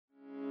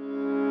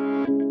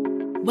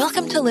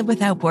Welcome to Live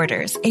Without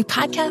Borders, a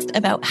podcast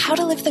about how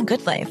to live the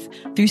good life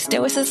through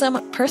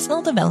stoicism,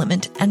 personal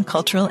development, and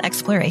cultural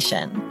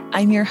exploration.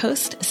 I'm your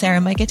host,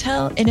 Sarah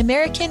Miguel, an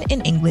American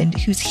in England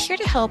who's here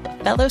to help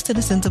fellow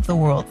citizens of the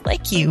world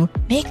like you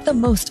make the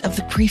most of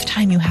the brief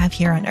time you have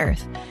here on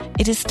Earth.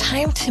 It is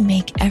time to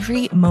make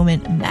every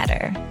moment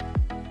matter.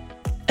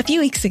 A few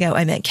weeks ago,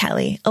 I met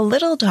Callie, a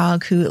little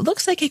dog who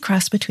looks like a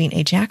cross between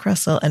a Jack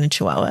Russell and a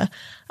Chihuahua.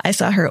 I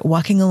saw her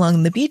walking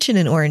along the beach in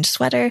an orange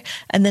sweater,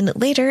 and then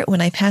later,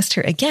 when I passed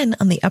her again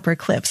on the upper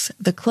cliffs,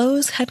 the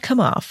clothes had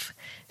come off.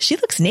 She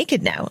looks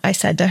naked now, I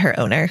said to her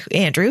owner,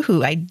 Andrew,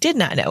 who I did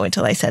not know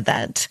until I said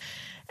that.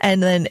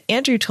 And then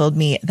Andrew told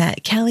me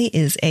that Callie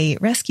is a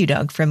rescue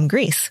dog from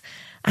Greece.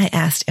 I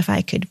asked if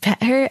I could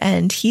pet her,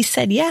 and he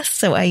said yes,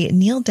 so I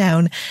kneeled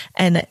down,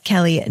 and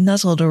Callie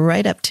nuzzled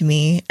right up to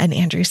me, and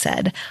Andrew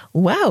said,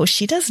 "Wow,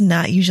 she does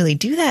not usually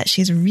do that.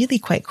 She's really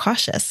quite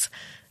cautious."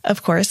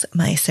 Of course,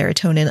 my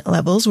serotonin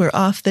levels were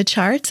off the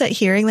charts at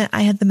hearing that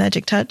I had the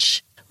magic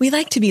touch. We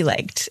like to be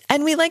liked,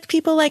 and we like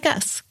people like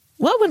us.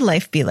 What would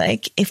life be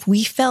like if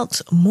we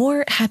felt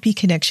more happy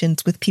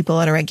connections with people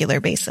on a regular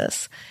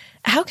basis?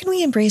 How can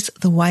we embrace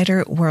the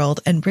wider world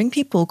and bring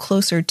people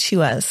closer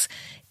to us,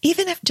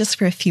 even if just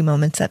for a few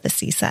moments at the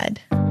seaside?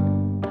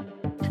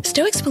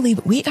 Stoics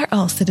believe we are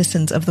all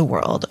citizens of the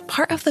world,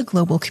 part of the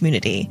global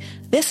community.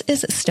 This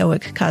is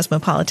Stoic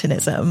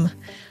cosmopolitanism.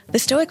 The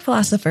Stoic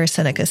philosopher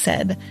Seneca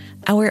said,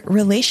 "Our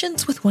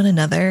relations with one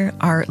another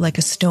are like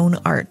a stone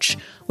arch,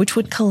 which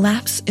would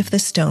collapse if the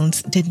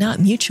stones did not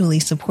mutually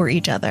support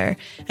each other,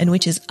 and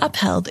which is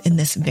upheld in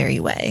this very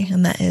way."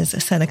 And that is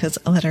Seneca's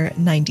letter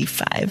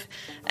 95.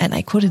 And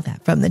I quoted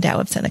that from the Tao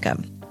of Seneca.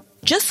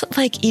 Just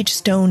like each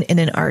stone in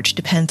an arch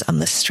depends on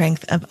the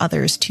strength of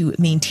others to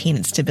maintain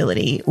its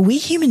stability, we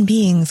human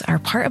beings are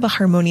part of a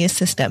harmonious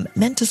system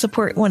meant to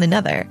support one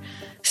another.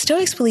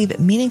 Stoics believe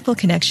meaningful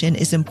connection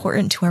is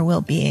important to our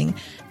well-being,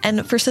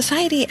 and for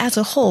society as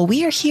a whole,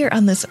 we are here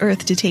on this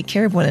earth to take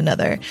care of one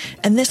another,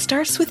 and this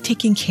starts with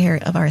taking care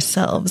of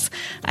ourselves.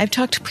 I've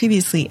talked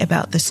previously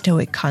about the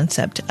Stoic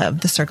concept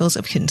of the circles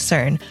of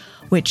concern,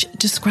 which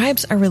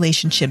describes our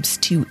relationships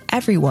to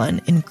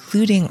everyone,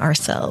 including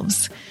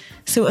ourselves.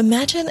 So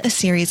imagine a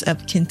series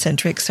of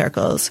concentric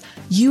circles.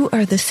 You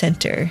are the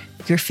center.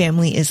 Your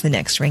family is the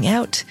next ring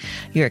out.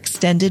 Your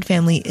extended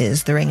family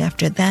is the ring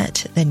after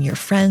that. Then your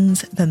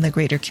friends, then the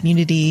greater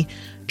community,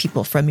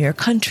 people from your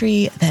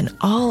country, then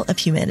all of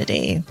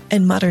humanity.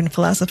 And modern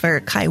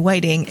philosopher Kai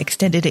Whiting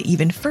extended it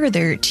even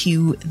further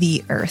to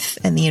the earth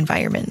and the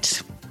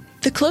environment.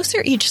 The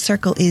closer each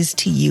circle is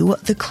to you,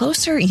 the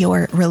closer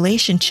your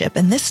relationship,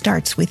 and this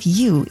starts with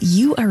you.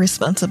 You are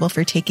responsible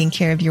for taking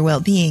care of your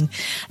well-being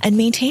and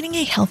maintaining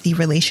a healthy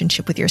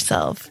relationship with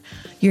yourself.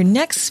 Your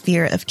next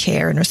sphere of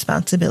care and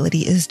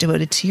responsibility is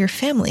devoted to your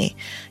family.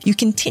 You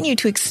continue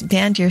to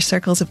expand your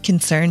circles of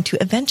concern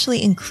to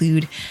eventually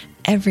include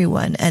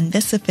everyone, and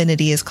this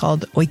affinity is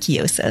called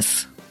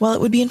oikiosis. While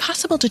it would be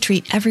impossible to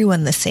treat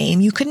everyone the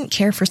same, you couldn't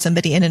care for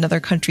somebody in another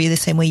country the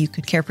same way you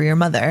could care for your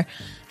mother.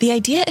 The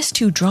idea is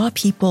to draw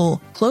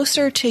people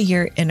closer to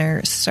your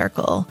inner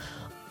circle.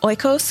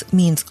 Oikos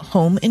means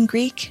home in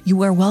Greek.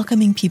 You are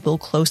welcoming people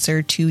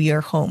closer to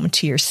your home,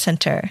 to your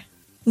center.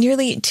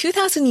 Nearly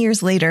 2,000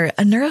 years later,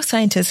 a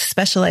neuroscientist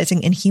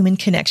specializing in human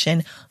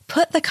connection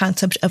put the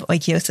concept of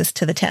oikiosis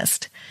to the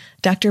test.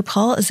 Dr.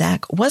 Paul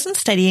Zak wasn't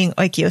studying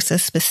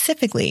oikiosis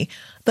specifically,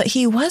 but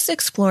he was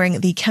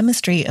exploring the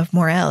chemistry of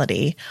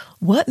morality.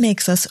 What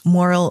makes us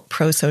moral,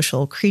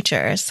 pro-social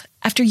creatures?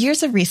 After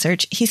years of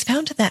research, he's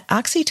found that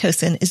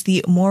oxytocin is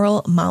the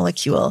moral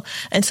molecule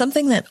and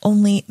something that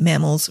only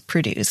mammals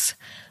produce.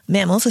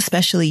 Mammals,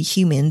 especially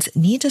humans,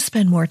 need to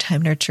spend more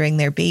time nurturing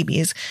their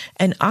babies,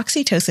 and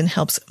oxytocin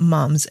helps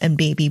moms and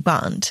baby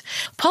bond.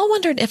 Paul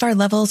wondered if our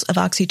levels of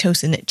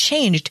oxytocin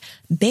changed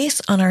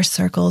based on our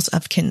circles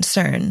of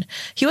concern.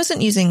 He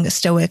wasn't using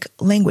Stoic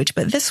language,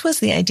 but this was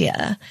the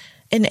idea.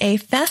 In a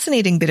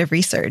fascinating bit of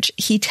research,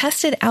 he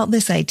tested out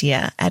this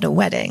idea at a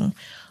wedding.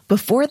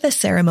 Before the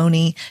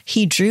ceremony,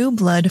 he drew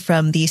blood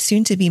from the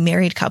soon-to-be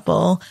married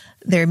couple,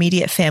 their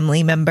immediate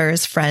family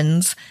members,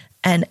 friends,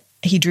 and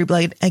he drew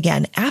blood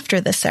again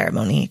after the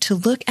ceremony to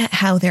look at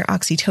how their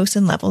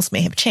oxytocin levels may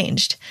have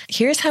changed.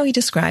 Here's how he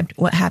described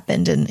what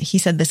happened, and he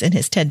said this in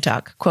his TED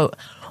Talk, quote,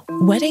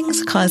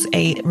 "Weddings cause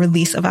a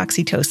release of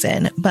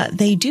oxytocin, but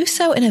they do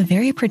so in a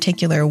very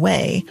particular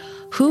way.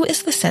 Who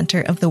is the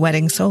center of the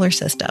wedding solar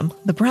system?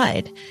 The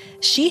bride.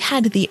 She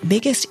had the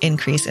biggest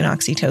increase in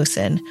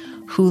oxytocin.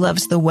 Who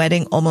loves the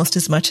wedding almost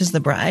as much as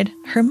the bride?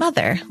 Her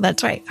mother.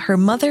 That's right. Her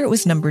mother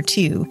was number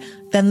 2,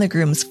 then the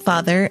groom's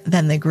father,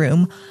 then the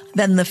groom,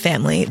 then the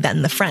family,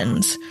 then the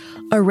friends,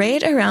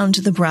 arrayed around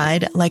the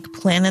bride like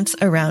planets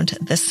around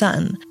the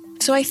sun.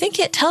 So I think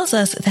it tells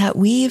us that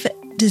we've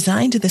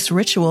designed this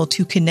ritual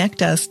to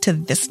connect us to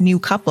this new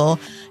couple,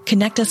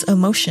 connect us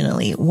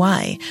emotionally.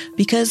 Why?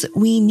 Because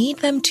we need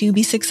them to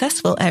be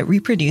successful at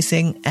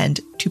reproducing and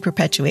to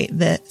perpetuate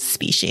the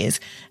species.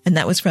 And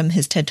that was from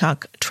his TED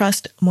Talk,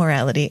 Trust,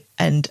 Morality,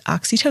 and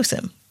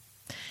Oxytocin.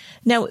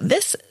 Now,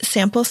 this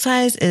sample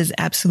size is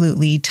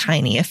absolutely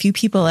tiny, a few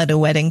people at a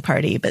wedding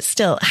party, but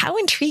still, how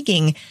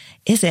intriguing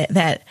is it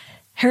that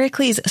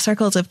Heracles'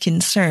 circles of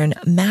concern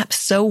map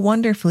so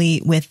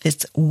wonderfully with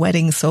this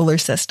wedding solar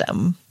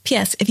system?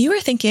 P.S. If you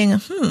were thinking,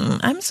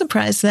 I'm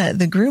surprised that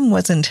the groom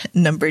wasn't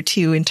number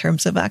 2 in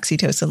terms of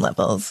oxytocin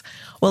levels.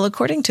 Well,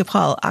 according to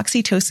Paul,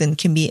 oxytocin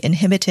can be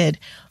inhibited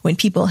when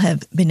people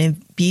have been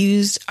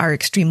abused, are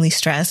extremely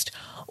stressed,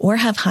 or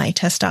have high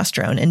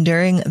testosterone. And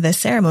during the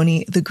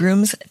ceremony, the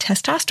groom's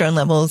testosterone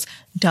levels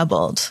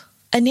doubled.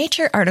 A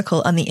Nature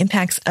article on the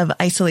impacts of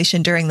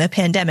isolation during the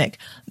pandemic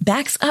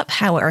backs up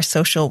how our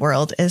social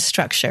world is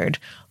structured.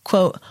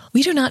 Quote,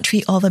 "We do not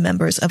treat all the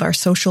members of our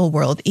social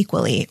world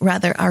equally.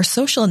 Rather, our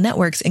social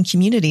networks and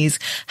communities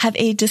have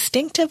a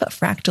distinctive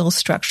fractal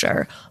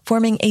structure,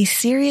 forming a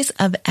series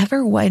of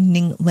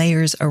ever-widening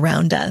layers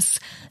around us.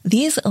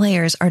 These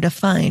layers are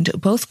defined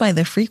both by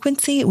the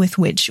frequency with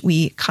which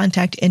we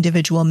contact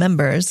individual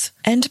members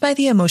and by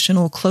the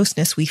emotional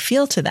closeness we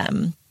feel to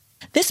them.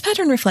 This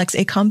pattern reflects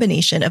a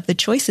combination of the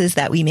choices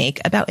that we make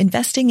about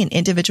investing in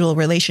individual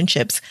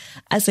relationships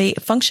as a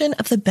function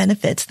of the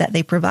benefits that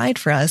they provide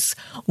for us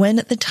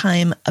when the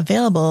time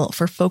available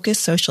for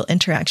focused social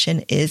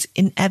interaction is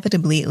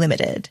inevitably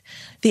limited.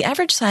 The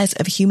average size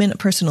of human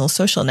personal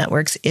social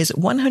networks is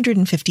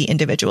 150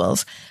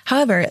 individuals.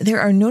 However,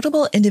 there are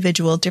notable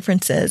individual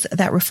differences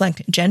that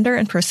reflect gender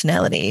and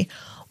personality.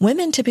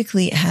 Women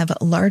typically have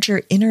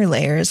larger inner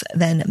layers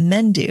than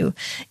men do,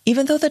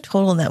 even though the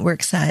total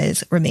network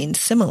size remains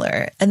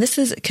similar. And this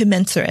is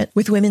commensurate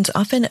with women's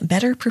often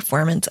better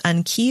performance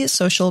on key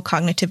social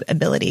cognitive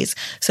abilities,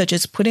 such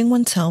as putting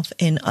oneself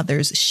in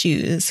others'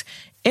 shoes.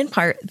 In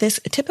part, this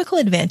typical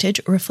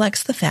advantage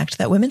reflects the fact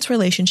that women's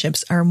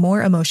relationships are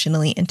more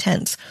emotionally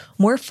intense,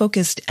 more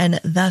focused, and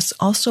thus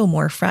also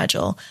more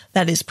fragile,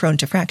 that is, prone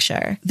to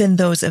fracture, than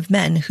those of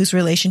men whose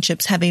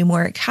relationships have a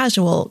more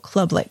casual,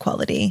 club-like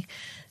quality.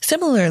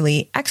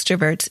 Similarly,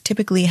 extroverts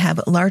typically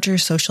have larger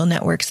social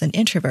networks than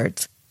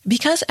introverts.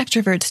 Because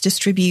extroverts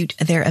distribute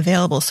their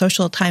available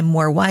social time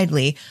more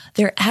widely,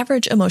 their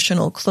average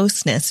emotional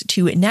closeness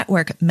to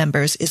network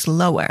members is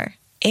lower.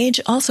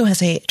 Age also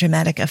has a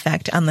dramatic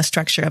effect on the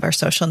structure of our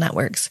social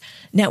networks.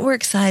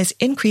 Network size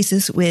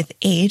increases with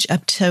age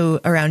up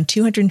to around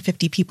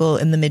 250 people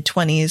in the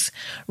mid-20s,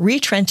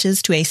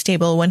 retrenches to a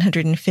stable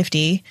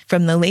 150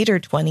 from the later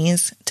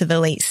 20s to the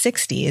late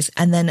 60s,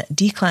 and then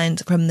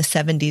declines from the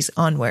 70s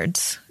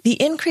onwards. The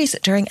increase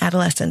during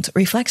adolescence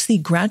reflects the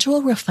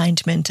gradual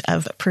refinement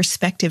of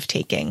perspective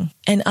taking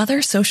and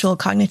other social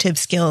cognitive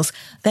skills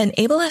that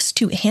enable us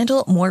to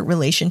handle more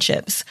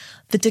relationships.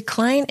 The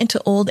decline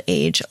into old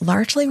age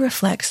largely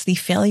reflects the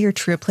failure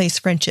to replace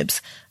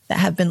friendships that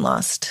have been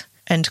lost."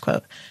 End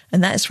quote.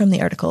 And that is from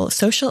the article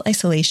Social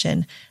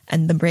Isolation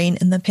and the Brain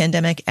in the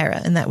Pandemic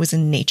Era, and that was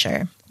in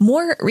Nature.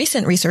 More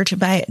recent research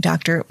by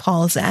Dr.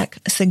 Paul Zak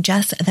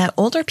suggests that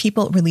older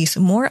people release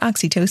more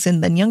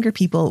oxytocin than younger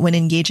people when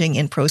engaging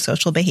in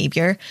pro-social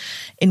behavior,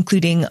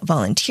 including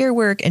volunteer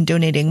work and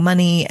donating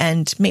money,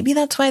 and maybe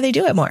that's why they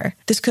do it more.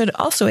 This could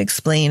also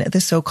explain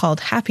the so-called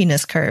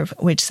happiness curve,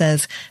 which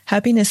says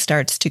happiness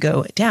starts to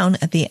go down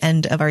at the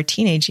end of our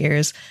teenage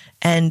years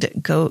and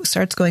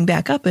starts going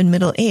back up in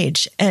middle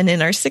age. And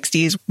in our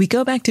 60s, we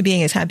go back to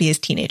being as happy as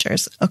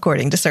teenagers,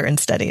 according to certain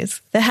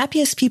studies. The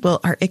happiest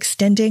people are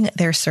extending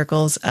their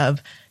circles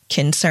of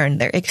concern.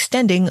 They're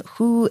extending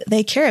who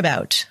they care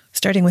about,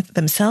 starting with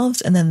themselves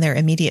and then their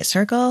immediate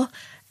circle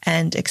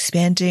and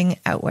expanding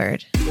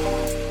outward.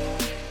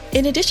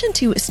 In addition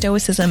to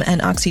Stoicism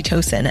and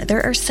oxytocin,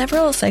 there are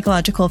several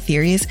psychological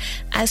theories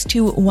as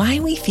to why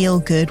we feel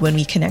good when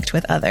we connect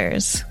with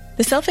others.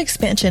 The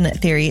self-expansion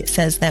theory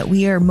says that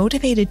we are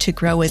motivated to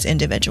grow as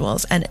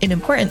individuals, and an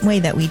important way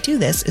that we do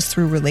this is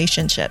through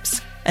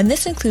relationships. And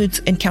this includes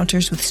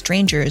encounters with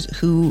strangers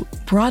who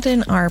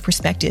broaden our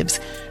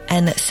perspectives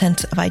and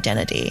sense of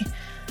identity.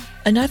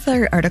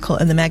 Another article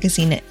in the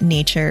magazine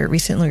Nature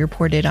recently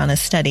reported on a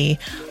study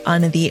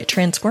on the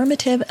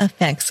transformative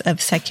effects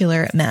of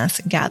secular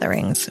mass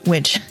gatherings,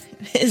 which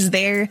is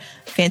their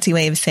fancy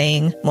way of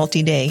saying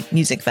multi-day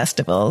music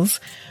festivals.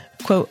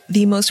 Quote,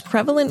 "The most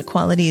prevalent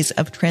qualities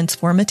of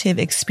transformative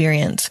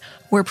experience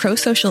were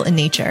pro-social in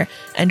nature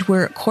and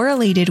were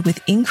correlated with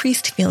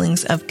increased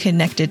feelings of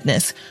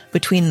connectedness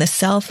between the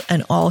self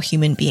and all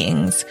human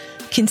beings.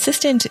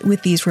 Consistent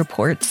with these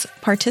reports,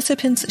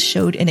 participants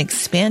showed an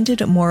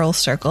expanded moral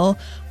circle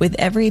with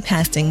every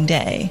passing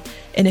day,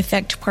 an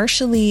effect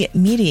partially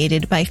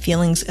mediated by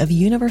feelings of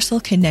universal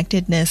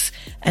connectedness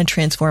and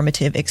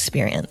transformative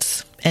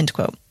experience." End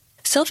quote.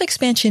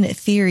 Self-expansion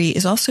theory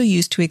is also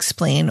used to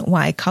explain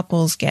why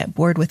couples get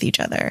bored with each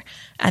other.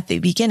 At the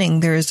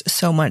beginning, there's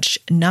so much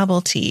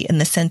novelty,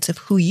 and the sense of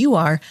who you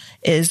are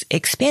is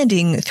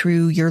expanding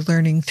through your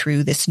learning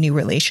through this new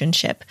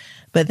relationship.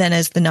 But then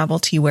as the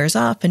novelty wears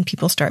off and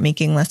people start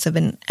making less of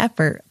an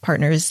effort,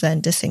 partners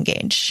then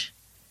disengage.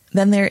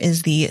 Then there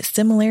is the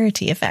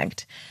similarity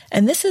effect.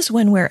 And this is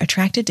when we're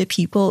attracted to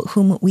people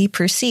whom we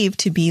perceive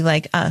to be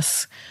like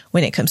us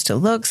when it comes to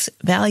looks,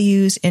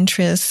 values,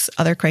 interests,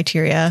 other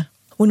criteria.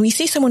 When we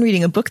see someone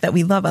reading a book that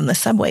we love on the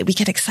subway, we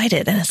get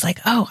excited and it's like,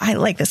 oh, I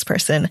like this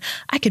person.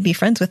 I could be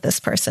friends with this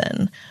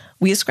person.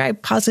 We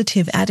ascribe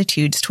positive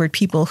attitudes toward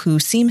people who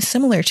seem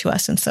similar to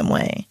us in some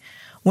way.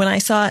 When I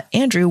saw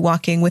Andrew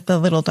walking with the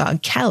little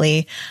dog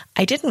Callie,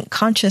 I didn't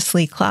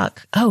consciously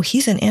clock, oh,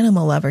 he's an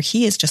animal lover.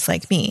 He is just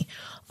like me.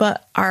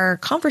 But our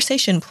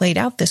conversation played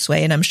out this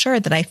way, and I'm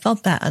sure that I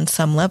felt that on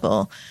some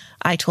level.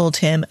 I told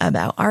him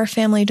about our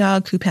family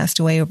dog who passed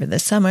away over the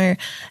summer,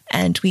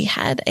 and we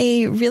had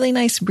a really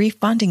nice brief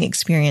bonding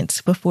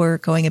experience before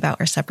going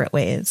about our separate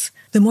ways.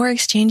 The more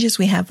exchanges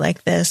we have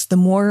like this, the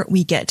more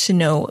we get to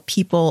know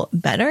people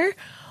better,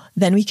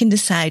 then we can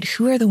decide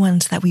who are the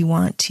ones that we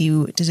want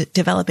to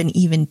develop an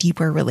even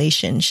deeper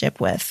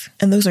relationship with.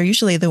 And those are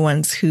usually the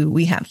ones who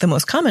we have the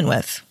most common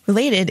with.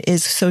 Related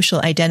is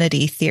social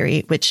identity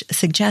theory, which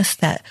suggests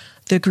that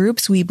the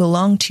groups we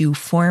belong to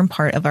form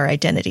part of our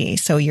identity.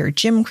 So your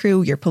gym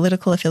crew, your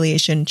political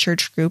affiliation,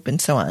 church group, and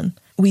so on.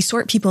 We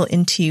sort people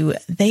into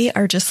they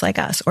are just like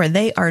us or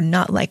they are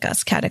not like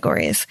us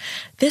categories.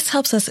 This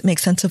helps us make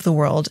sense of the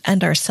world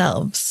and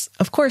ourselves.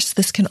 Of course,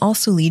 this can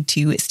also lead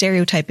to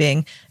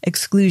stereotyping,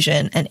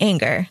 exclusion, and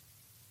anger.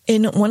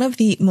 In one of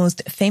the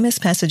most famous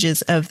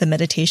passages of the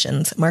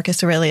Meditations,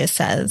 Marcus Aurelius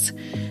says,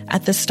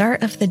 "At the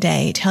start of the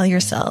day, tell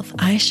yourself,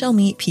 I shall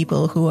meet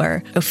people who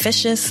are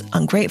officious,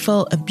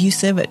 ungrateful,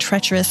 abusive,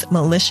 treacherous,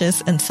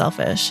 malicious, and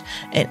selfish.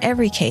 In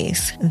every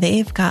case,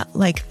 they've got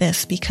like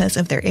this because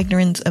of their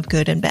ignorance of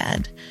good and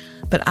bad.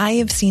 But I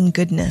have seen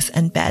goodness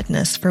and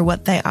badness for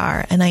what they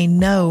are, and I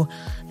know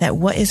that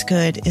what is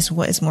good is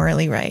what is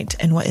morally right,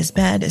 and what is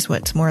bad is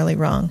what's morally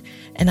wrong.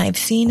 And I've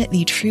seen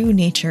the true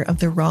nature of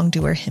the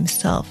wrongdoer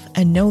himself,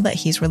 and know that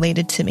he's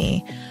related to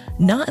me,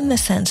 not in the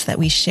sense that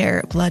we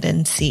share blood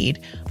and seed,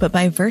 but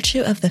by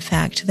virtue of the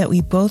fact that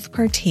we both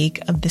partake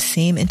of the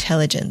same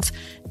intelligence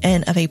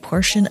and of a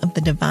portion of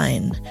the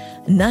divine.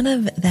 None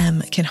of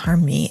them can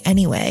harm me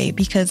anyway,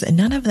 because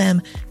none of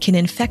them can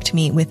infect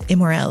me with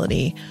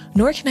immorality,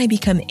 nor can I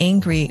become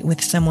angry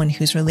with someone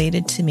who's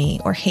related to me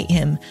or hate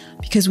him,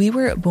 because we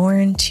were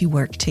born to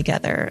work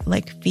together,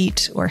 like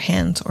feet or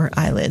hands or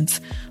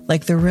eyelids,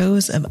 like the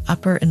rows of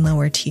upper and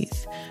lower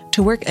teeth.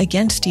 To work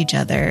against each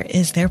other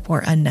is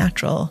therefore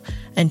unnatural,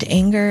 and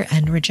anger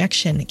and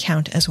rejection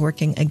count as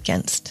working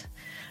against."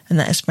 And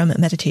that is from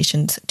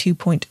Meditations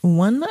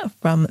 2.1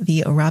 from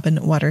the Robin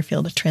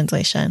Waterfield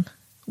translation.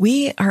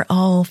 We are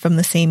all from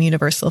the same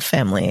universal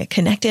family,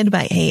 connected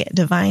by a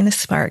divine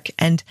spark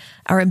and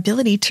our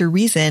ability to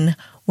reason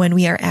when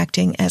we are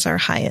acting as our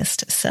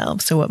highest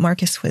self. So what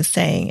Marcus was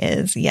saying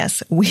is,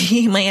 yes,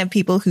 we might have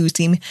people who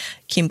seem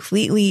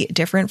completely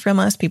different from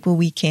us, people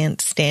we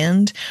can't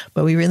stand,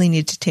 but we really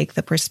need to take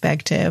the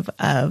perspective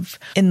of,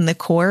 in the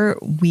core,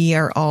 we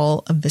are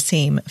all of the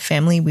same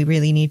family. We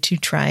really need to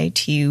try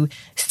to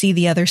see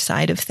the other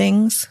side of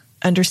things.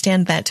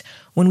 Understand that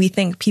when we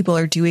think people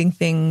are doing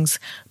things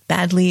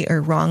badly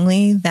or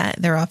wrongly, that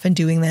they're often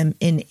doing them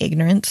in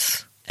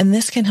ignorance. And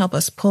this can help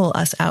us pull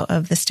us out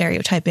of the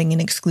stereotyping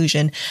and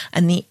exclusion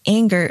and the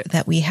anger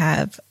that we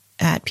have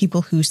at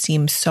people who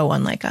seem so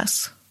unlike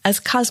us. As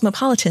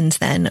cosmopolitans,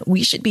 then,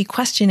 we should be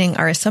questioning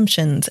our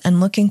assumptions and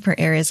looking for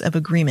areas of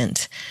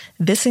agreement.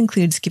 This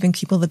includes giving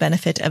people the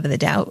benefit of the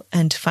doubt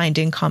and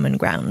finding common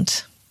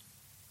ground.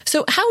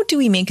 So how do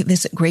we make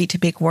this great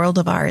big world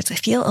of ours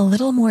feel a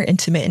little more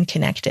intimate and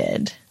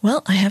connected?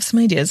 Well, I have some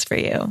ideas for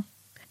you.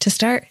 To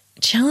start,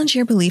 challenge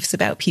your beliefs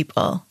about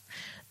people.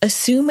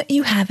 Assume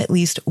you have at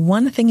least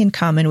one thing in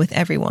common with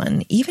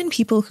everyone, even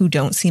people who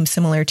don't seem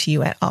similar to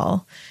you at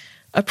all.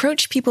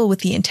 Approach people with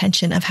the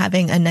intention of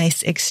having a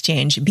nice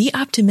exchange. Be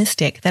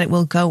optimistic that it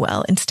will go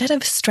well instead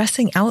of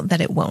stressing out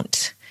that it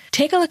won't.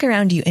 Take a look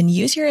around you and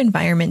use your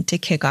environment to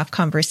kick off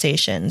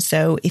conversation.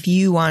 So if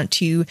you want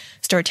to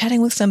start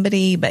chatting with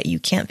somebody, but you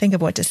can't think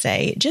of what to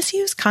say, just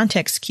use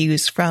context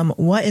cues from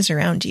what is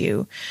around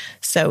you.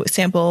 So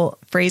sample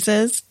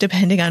phrases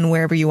depending on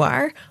wherever you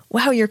are.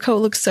 Wow, your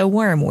coat looks so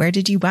warm. Where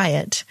did you buy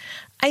it?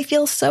 I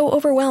feel so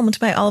overwhelmed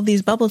by all of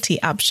these bubble tea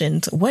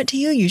options. What do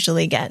you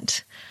usually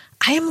get?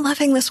 I am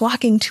loving this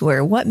walking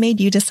tour. What made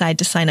you decide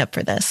to sign up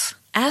for this?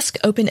 Ask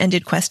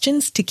open-ended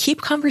questions to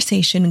keep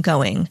conversation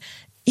going.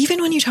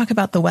 Even when you talk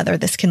about the weather,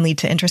 this can lead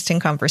to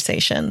interesting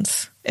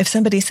conversations. If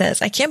somebody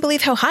says, I can't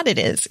believe how hot it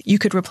is, you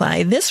could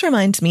reply, this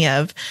reminds me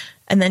of,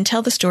 and then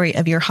tell the story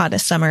of your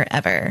hottest summer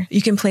ever.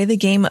 You can play the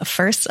game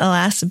first,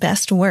 alas,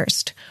 best,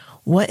 worst.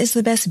 What is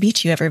the best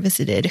beach you ever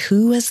visited?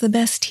 Who was the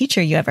best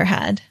teacher you ever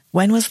had?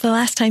 When was the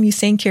last time you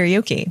sang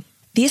karaoke?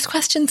 These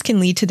questions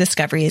can lead to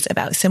discoveries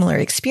about similar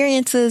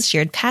experiences,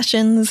 shared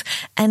passions,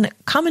 and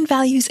common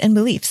values and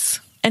beliefs.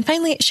 And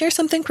finally, share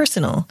something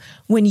personal.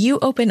 When you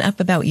open up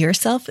about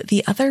yourself,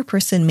 the other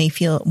person may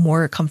feel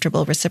more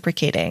comfortable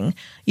reciprocating.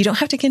 You don't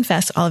have to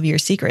confess all of your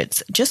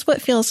secrets, just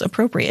what feels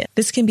appropriate.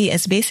 This can be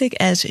as basic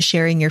as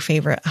sharing your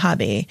favorite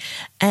hobby.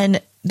 And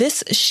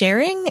this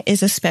sharing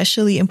is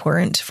especially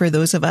important for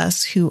those of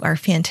us who are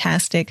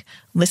fantastic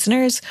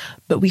listeners,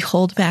 but we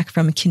hold back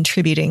from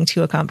contributing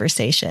to a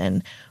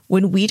conversation.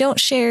 When we don't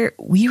share,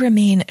 we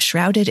remain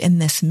shrouded in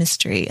this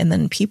mystery, and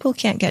then people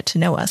can't get to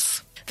know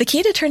us. The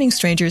key to turning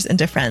strangers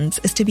into friends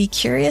is to be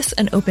curious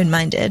and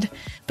open-minded.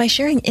 By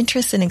sharing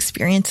interests and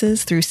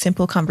experiences through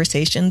simple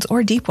conversations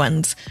or deep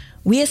ones,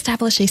 we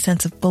establish a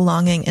sense of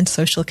belonging and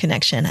social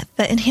connection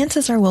that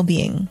enhances our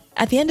well-being.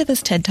 At the end of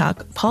his TED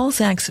Talk, Paul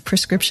Zach's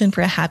prescription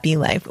for a happy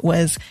life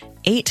was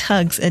 8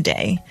 hugs a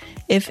day.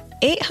 If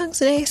 8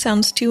 hugs a day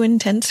sounds too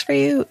intense for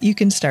you, you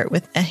can start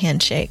with a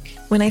handshake.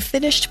 When I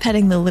finished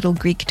petting the little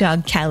Greek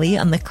dog Callie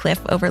on the cliff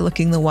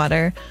overlooking the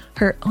water,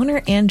 her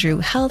owner Andrew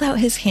held out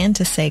his hand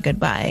to say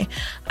goodbye.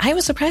 I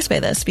was surprised by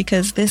this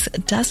because this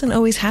doesn't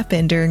always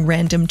happen during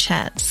random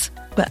chats.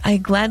 But I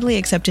gladly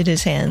accepted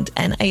his hand,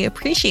 and I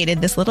appreciated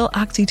this little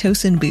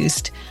oxytocin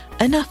boost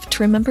enough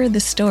to remember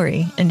this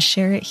story and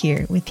share it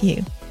here with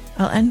you.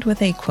 I'll end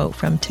with a quote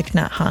from Thich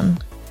Nhat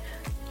Hanh.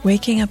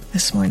 Waking up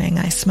this morning,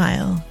 I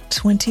smile.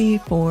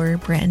 24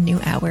 brand new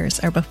hours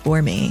are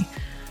before me.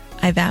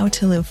 I vow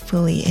to live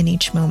fully in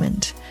each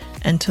moment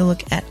and to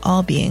look at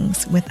all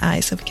beings with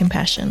eyes of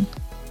compassion.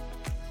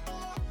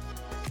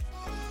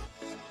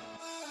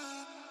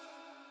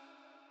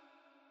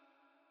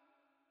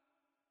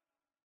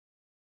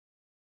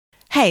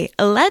 Hey,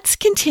 let's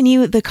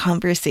continue the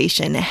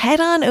conversation. Head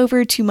on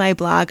over to my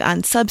blog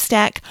on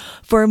Substack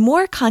for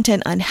more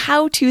content on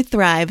how to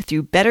thrive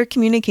through better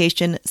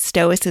communication,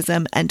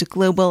 stoicism, and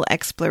global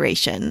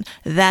exploration.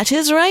 That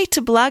is right,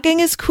 blogging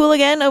is cool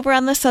again over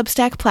on the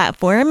Substack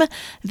platform.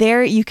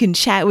 There you can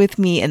chat with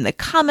me in the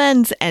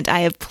comments, and I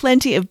have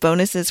plenty of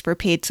bonuses for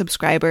paid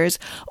subscribers,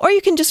 or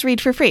you can just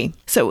read for free.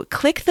 So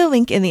click the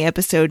link in the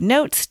episode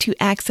notes to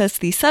access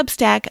the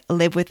Substack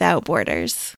Live Without Borders.